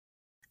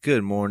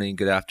Good morning,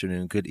 good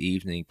afternoon, good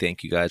evening.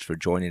 Thank you guys for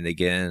joining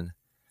again.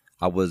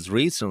 I was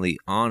recently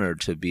honored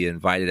to be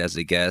invited as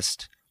a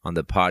guest on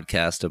the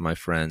podcast of my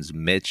friends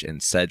Mitch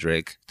and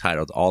Cedric,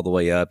 titled All the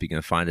Way Up. You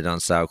can find it on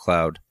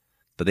SoundCloud.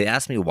 But they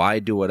asked me why I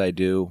do what I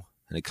do,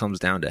 and it comes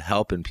down to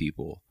helping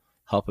people,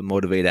 helping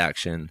motivate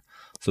action.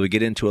 So we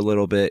get into a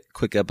little bit,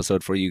 quick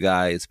episode for you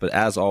guys. But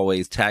as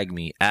always, tag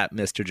me at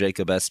Mr.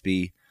 Jacob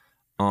SB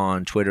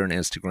on Twitter and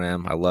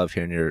Instagram. I love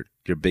hearing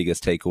your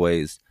biggest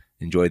takeaways.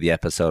 Enjoy the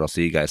episode. I'll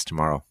see you guys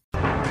tomorrow.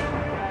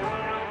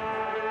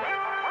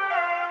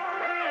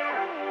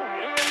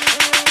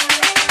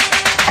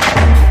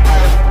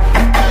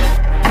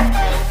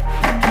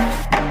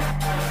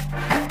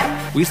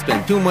 We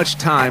spend too much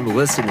time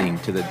listening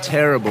to the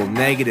terrible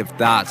negative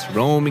thoughts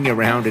roaming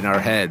around in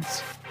our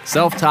heads.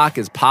 Self-talk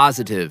is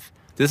positive.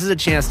 This is a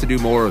chance to do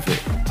more of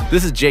it.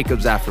 This is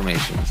Jacob's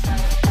Affirmations.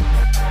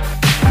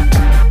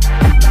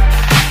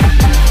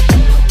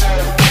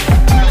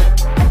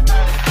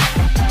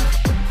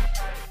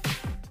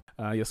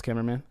 Yes,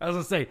 cameraman. I was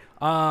gonna say,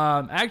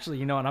 actually,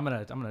 you know what? I'm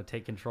gonna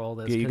take control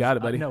of this. Yeah, you got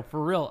it, buddy. No,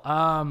 for real.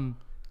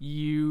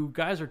 You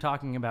guys are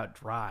talking about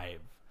drive,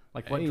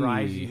 like what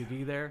drives you to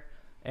be there,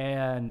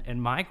 and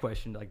my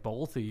question, like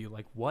both of you,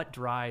 like what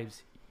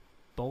drives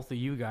both of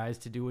you guys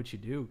to do what you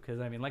do? Because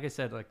I mean, like I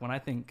said, like when I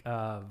think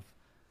of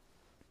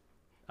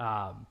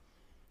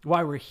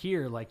why we're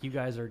here, like you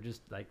guys are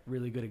just like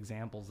really good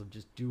examples of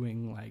just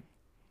doing like.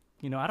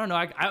 You know, I don't know.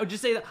 I would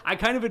just say that I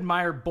kind of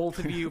admire both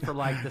of you for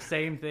like the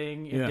same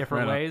thing in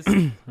different ways.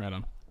 Right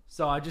on.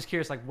 So I'm just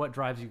curious, like, what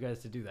drives you guys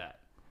to do that?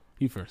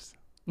 You first.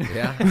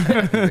 Yeah,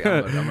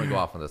 I'm gonna go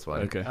off on this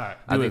one. Okay. All right.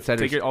 I think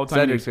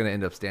Cedric's gonna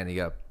end up standing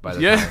up by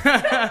the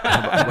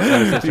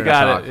time. You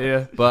got it.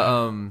 Yeah.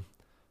 But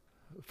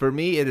for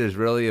me, it is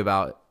really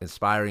about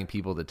inspiring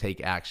people to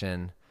take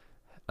action,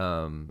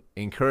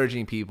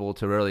 encouraging people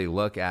to really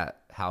look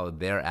at how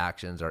their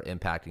actions are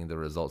impacting the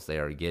results they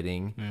are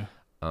getting. Yeah.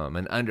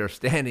 And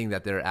understanding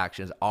that their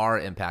actions are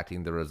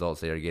impacting the results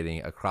they are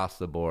getting across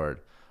the board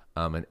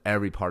in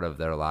every part of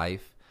their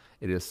life.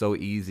 It is so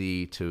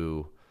easy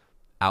to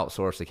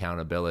outsource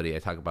accountability. I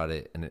talk about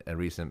it in a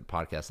recent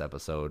podcast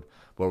episode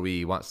where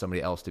we want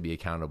somebody else to be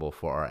accountable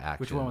for our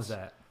actions. Which one was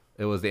that?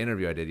 It was the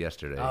interview I did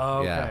yesterday. Oh,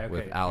 okay, yeah, okay.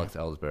 with Alex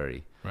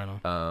Ellsbury. Right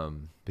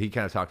on. He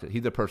kind of talked.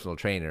 He's a personal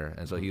trainer,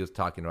 and so he was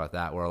talking about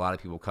that, where a lot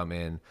of people come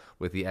in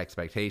with the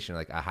expectation,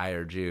 like, I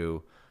hired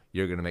you.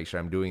 You're going to make sure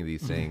I'm doing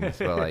these things.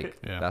 But,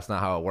 like, that's not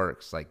how it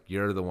works. Like,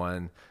 you're the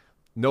one.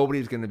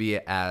 Nobody's going to be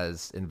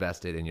as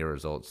invested in your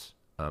results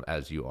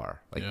as you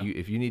are. Like,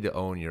 if you need to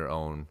own your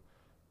own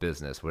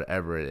business,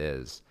 whatever it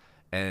is.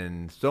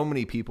 And so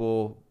many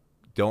people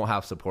don't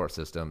have support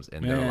systems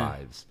in their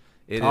lives.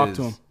 Talk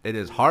to them. It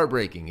is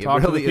heartbreaking. It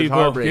Talk really to the is people.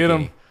 heartbreaking. Get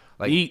them.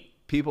 Like, Eat.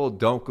 people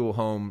don't go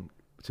home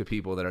to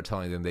people that are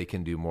telling them they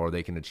can do more,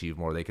 they can achieve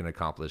more, they can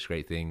accomplish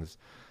great things.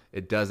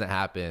 It doesn't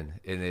happen.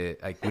 And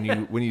it, like,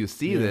 when you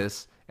see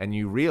this and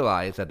you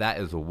realize that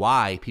is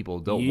why people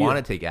don't want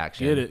to take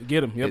action.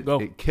 Get them. Yep, go.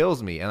 It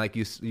kills me. And like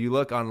you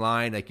look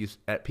online, like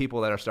at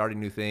people that are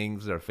starting new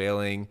things, they're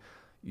failing.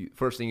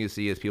 First thing you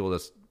see is people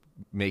just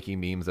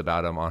making memes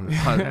about them on you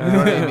know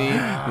what I mean?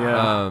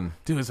 Yeah.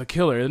 Dude, it's a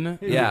killer, isn't it?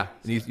 Yeah.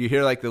 You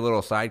hear like the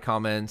little side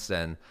comments,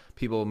 and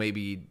people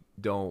maybe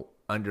don't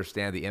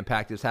understand the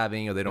impact it's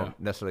having, or they don't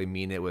necessarily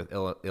mean it with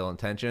ill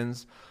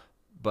intentions.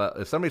 But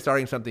if somebody's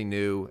starting something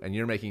new and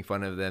you're making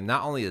fun of them,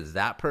 not only is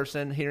that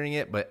person hearing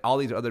it, but all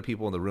these other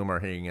people in the room are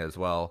hearing it as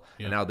well.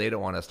 Yeah. And now they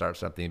don't want to start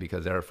something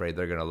because they're afraid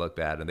they're going to look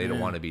bad and they don't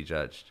want to be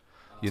judged.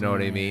 You know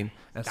what I mean?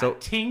 And so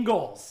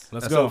tingles.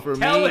 Let's go. go. So for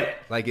Tell me, it.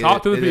 like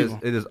Talk to the people.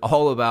 It is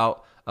all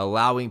about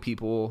allowing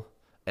people,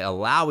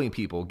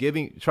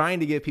 trying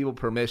to give people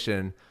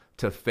permission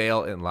to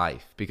fail in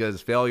life,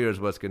 because failure is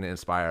what's going to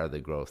inspire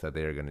the growth that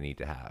they are going to need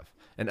to have.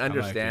 And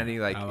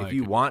understanding, if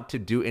you want to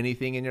do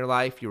anything in your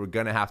life, you're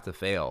going to have to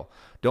fail.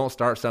 Don't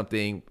start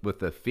something with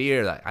the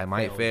fear that I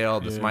might fail.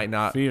 This might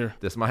not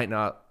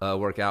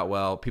work out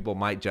well. People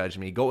might judge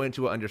me. Go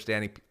into it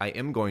understanding I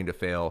am going to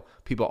fail.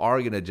 People are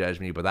going to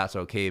judge me, but that's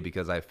okay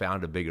because I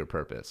found a bigger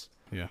purpose.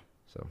 Yeah.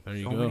 So there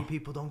you So go. many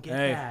people don't get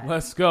that.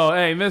 Let's go.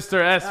 Hey,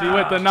 Mr. SV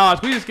with the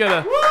knowledge. We just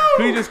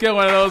get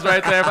one of those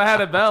right there. If I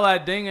had a bell,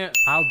 I'd ding it.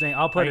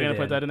 I'll put it in.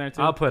 Put that in there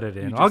too? I'll put it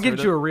in. You I'll just give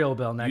heard you it? a real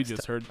bell next You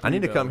just time. heard. I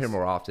need to come bells. here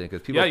more often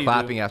because people you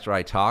clapping do. after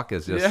I talk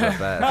is just the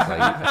best.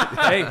 Like,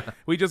 Hey,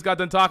 we just got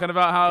done talking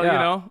about how,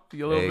 a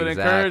little bit of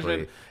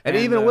encouragement. And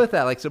even with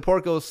that, like,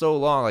 support goes so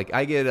long. Like,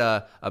 I get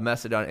a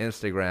message on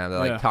Instagram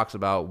that talks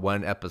about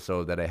one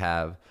episode that I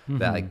have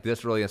that like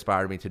this really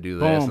inspired me to do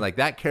this. Boom. And like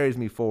that carries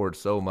me forward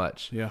so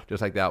much. Yeah.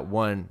 Just like that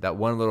one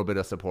little bit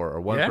of support, or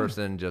one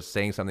person just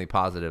saying something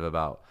positive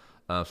about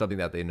something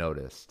that they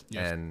noticed.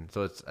 Yes. And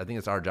so I think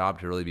it's our job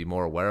to really be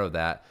more aware of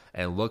that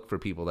and look for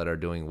people that are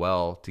doing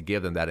well to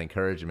give them that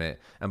encouragement.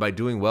 And by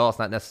doing well, it's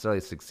not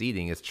necessarily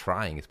succeeding, it's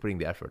trying, it's putting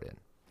the effort in.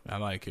 I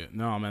like it.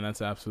 No, man,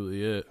 that's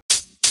absolutely it.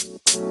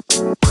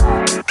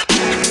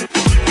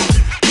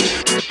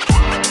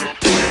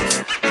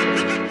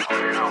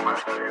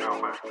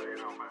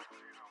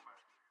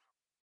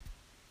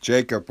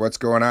 Jacob, what's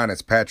going on?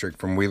 It's Patrick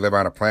from We Live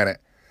on a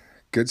Planet.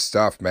 Good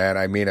stuff, man.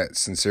 I mean it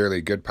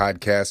sincerely. Good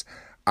podcast.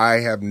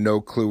 I have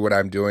no clue what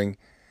I'm doing,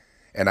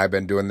 and I've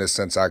been doing this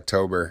since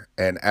October,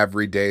 and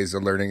every day is a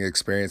learning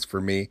experience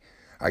for me.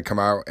 I come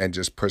out and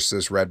just push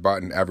this red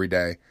button every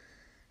day,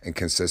 and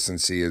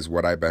consistency is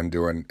what I've been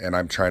doing, and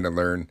I'm trying to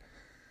learn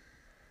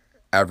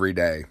every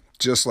day.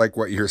 Just like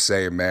what you're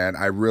saying, man.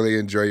 I really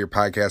enjoy your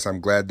podcast.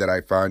 I'm glad that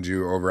I found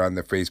you over on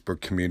the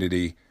Facebook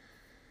community,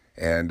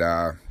 and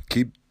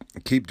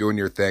keep doing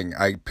your thing.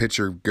 I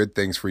picture good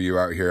things for you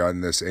out here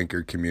on this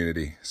Anchor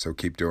community, so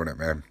keep doing it,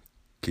 man.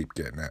 Keep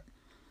getting it.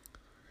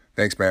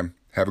 Thanks, man.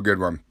 Have a good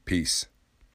one. Peace.